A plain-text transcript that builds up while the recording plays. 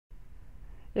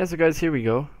Yeah, so guys, here we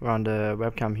go. We're on the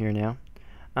webcam here now,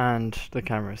 and the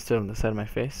camera is still on the side of my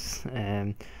face. Just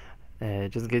in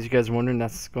case you guys are wondering,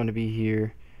 that's going to be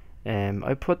here.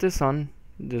 I put this on.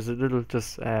 There's a little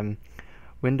just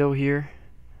window here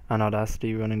and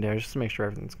Audacity running there just to make sure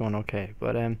everything's going okay.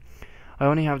 But I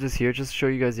only have this here just to show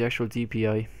you guys the actual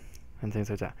DPI and things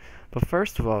like that. But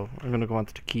first of all, I'm going to go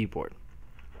onto the keyboard.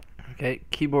 Okay,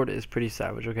 keyboard is pretty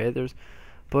savage. Okay, there's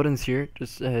buttons here,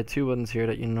 just two buttons here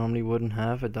that you normally wouldn't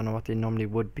have. I don't know what they normally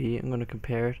would be. I'm going to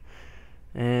compare it.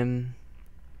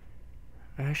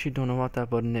 I actually don't know what that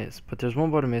button is, but there's one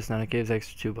button missing and it gives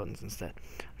extra two buttons instead.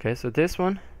 Okay, so this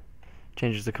one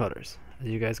changes the colors, as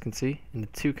you guys can see in the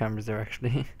two cameras there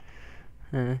actually.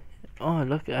 Oh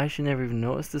look, I actually never even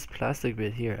noticed this plastic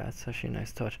bit here. That's actually a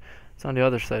nice touch. It's on the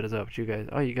other side as well, but you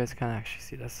guys can't actually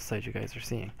see. That's the side you guys are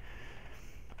seeing.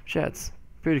 But yeah, it's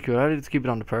pretty cool. I like to keep it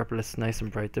on the purple. It's nice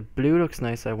and bright. The blue looks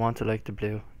nice. I want to like the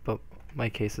blue, but my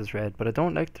case is red, but I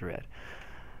don't like the red.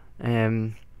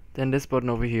 Then this button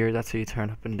over here, that's how you turn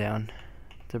up and down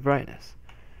the brightness.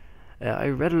 I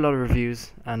read a lot of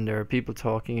reviews, and there are people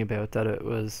talking about that it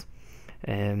was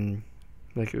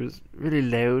like it was really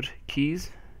loud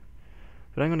keys,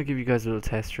 but I'm going to give you guys a little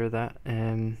tester of that.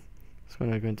 Just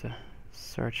going to go into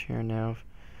search here now. If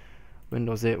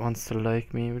Windows 8 wants to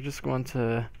like me, we're just going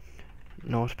to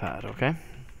Notepad, okay?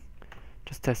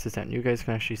 Just test this out. You guys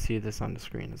can actually see this on the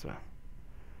screen as well.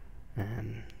 So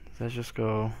let's just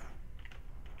go.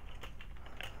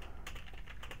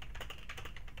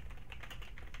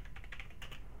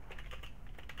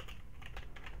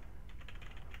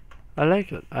 I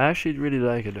like it. I actually really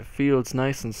like it. It feels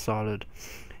nice and solid.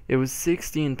 It was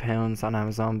 £16 on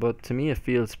Amazon, but to me it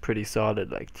feels pretty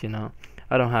solid. Like, you know,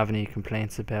 I don't have any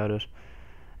complaints about it.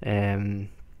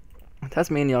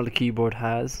 That's mainly all the keyboard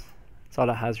has. That's all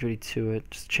it has really to it.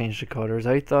 Just change the colors.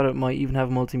 I thought it might even have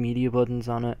multimedia buttons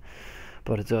on it,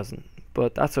 but it doesn't.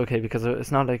 But that's okay because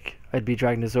it's not like I'd be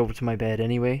dragging this over to my bed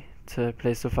anyway to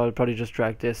play stuff. I'll probably just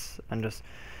drag this and just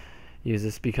use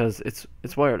this because it's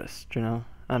wireless, you know,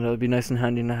 and it'll be nice and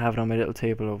handy to have it on my little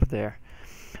table over there.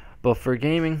 But for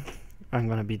gaming, I'm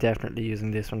going to be definitely using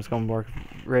this one. It's going to work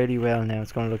really well now.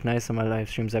 It's going to look nice on my live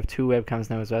streams. I have two webcams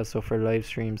now as well, so for live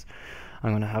streams I'm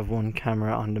going to have one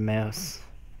camera on the mouse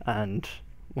and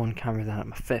one camera down at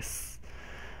my face.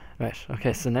 Right,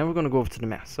 okay, so now we're going to go over to the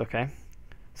mouse, okay?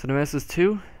 So the mouse has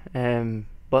two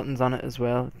buttons on it as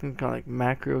well. I think got like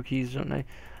macro keys, don't I?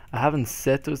 I haven't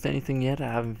set those to anything yet.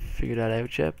 I haven't figured that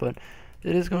out yet, but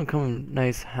it is going to come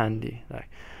nice handy. Like,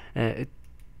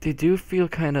 they do feel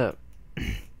kind of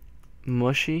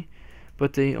mushy,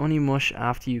 but they only mush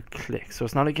after you click. So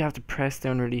it's not like you have to press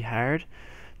down really hard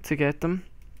to get them.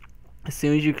 As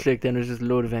soon as you click, then there's just a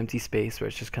load of empty space where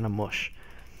it's just kind of mush.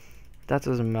 That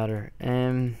doesn't matter.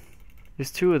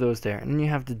 There's two of those there, and then you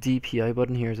have the DPI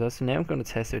button here as well. So now I'm going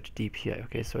to test out the DPI.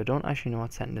 Okay, so I don't actually know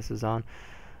what setting this is on,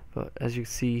 but as you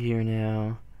see here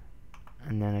now,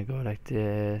 and then I go like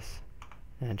this,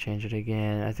 and change it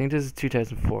again. I think this is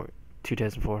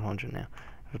 2400 now.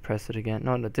 If I press it again,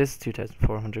 no, this is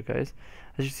 2400, guys.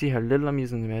 As you see how little I'm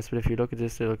using the mouse, but if you look at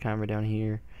this little camera down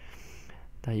here,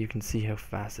 that you can see how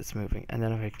fast it's moving. And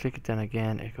then if I click it down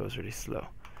again, it goes really slow.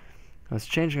 I was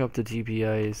changing up the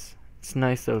DPIs. It's a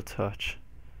nice little touch.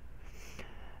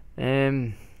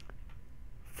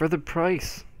 For the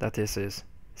price that this is,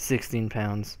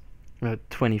 £16, about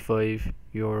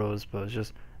 €25, but it's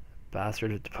just a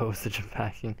bastard with the postage and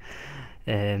packing.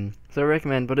 So I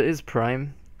recommend, but it is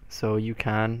Prime, so you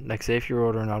can, like, say if you're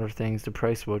ordering other things, the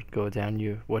price would go down.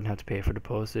 You wouldn't have to pay for the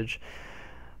postage,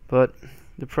 but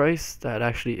the price that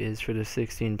actually is for the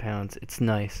 £16, it's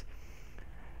nice.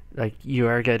 Like, you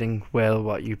are getting well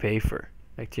what you pay for.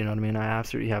 Like, do you know what I mean? I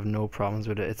absolutely have no problems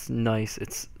with it. It's nice.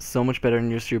 It's so much better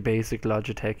than just your basic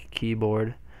Logitech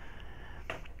keyboard.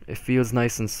 It feels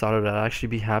nice and solid. I'd actually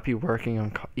be happy working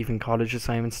on even college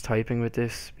assignments typing with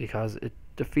this, because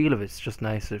the feel of it's just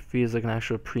nice. It feels like an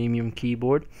actual premium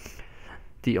keyboard.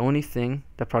 The only thing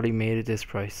that probably made it this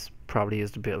price probably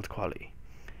is the build quality.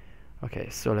 Okay,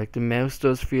 so like the mouse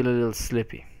does feel a little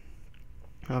slippy.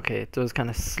 Okay, it does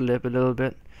kind of slip a little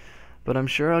bit, but I'm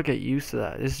sure I'll get used to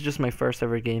that. This is just my first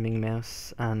ever gaming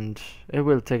mouse, and it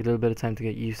will take a little bit of time to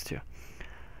get used to.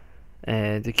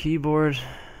 The keyboard,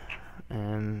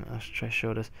 I'll try to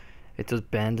show this. It does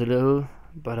bend a little,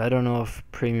 but I don't know if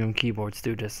premium keyboards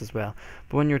do this as well.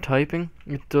 But when you're typing,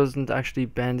 it doesn't actually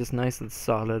bend. It's nice and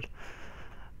solid.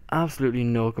 Absolutely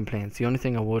no complaints. The only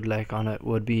thing I would like on it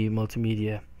would be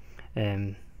multimedia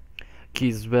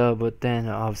keys as well, but then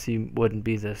it obviously wouldn't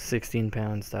be the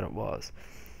 £16 that it was.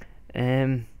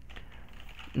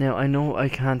 Now I know I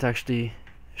can't actually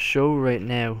show right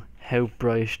now how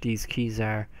bright these keys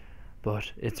are,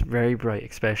 but it's very bright,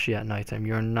 especially at night time.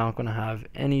 You're not going to have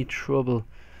any trouble.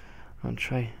 I'll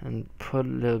try and put a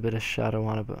little bit of shadow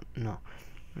on it, but no,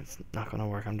 it's not going to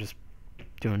work. I'm just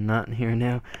doing that in here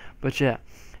now. But yeah,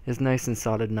 it's nice and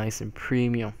solid, nice and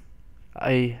premium.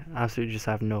 I absolutely just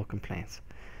have no complaints.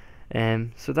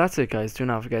 So that's it, guys. Do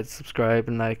not forget to subscribe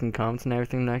and like and comment and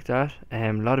everything like that.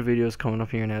 A lot of videos coming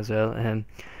up here now as well.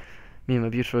 Me and my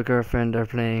beautiful girlfriend are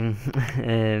playing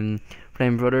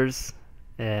playing Brothers,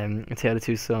 A Tale of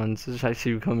Two Sons. It's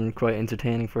actually becoming quite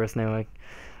entertaining for us now. I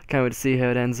can't wait to see how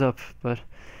it ends up. But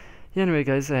yeah, anyway,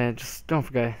 guys, just don't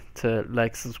forget to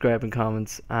like, subscribe, and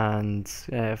comment, and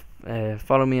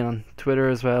follow me on Twitter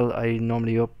as well. I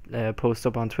normally post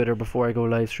up on Twitter before I go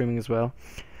live streaming as well.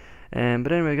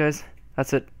 But anyway, guys,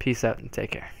 that's it. Peace out and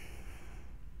take care.